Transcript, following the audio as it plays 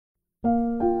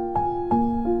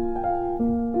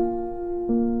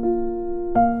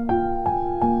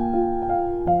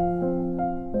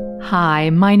Hi,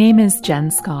 my name is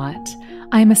Jen Scott.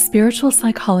 I am a spiritual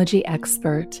psychology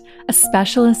expert, a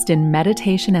specialist in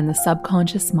meditation and the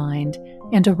subconscious mind,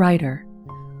 and a writer.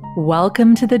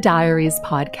 Welcome to the Diaries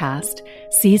podcast,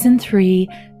 Season 3,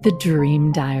 The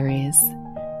Dream Diaries.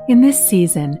 In this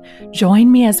season, join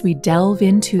me as we delve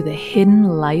into the hidden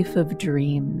life of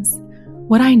dreams.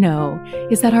 What I know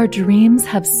is that our dreams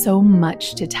have so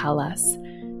much to tell us.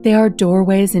 They are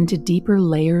doorways into deeper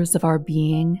layers of our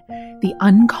being, the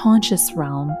unconscious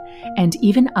realm, and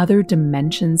even other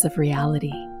dimensions of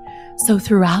reality. So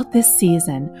throughout this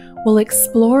season, we'll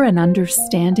explore an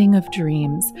understanding of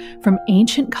dreams from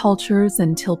ancient cultures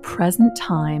until present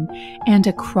time and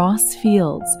across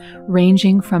fields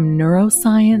ranging from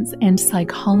neuroscience and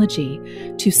psychology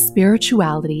to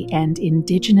spirituality and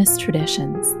indigenous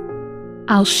traditions.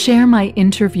 I'll share my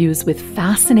interviews with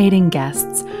fascinating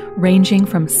guests ranging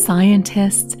from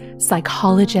scientists,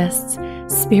 psychologists,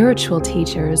 spiritual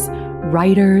teachers,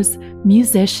 writers,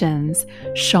 musicians,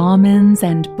 shamans,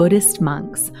 and Buddhist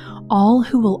monks, all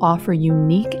who will offer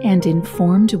unique and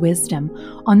informed wisdom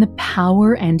on the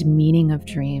power and meaning of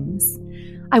dreams.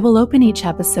 I will open each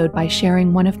episode by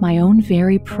sharing one of my own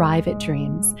very private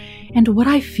dreams and what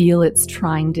I feel it's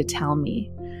trying to tell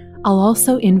me. I'll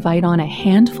also invite on a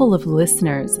handful of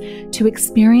listeners to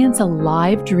experience a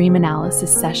live dream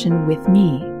analysis session with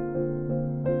me.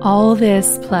 All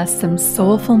this plus some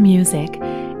soulful music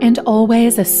and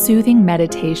always a soothing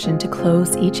meditation to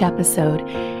close each episode,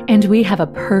 and we have a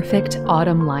perfect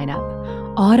autumn lineup.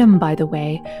 Autumn, by the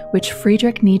way, which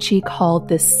Friedrich Nietzsche called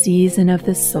the season of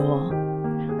the soul.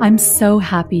 I'm so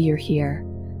happy you're here.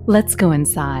 Let's go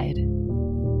inside.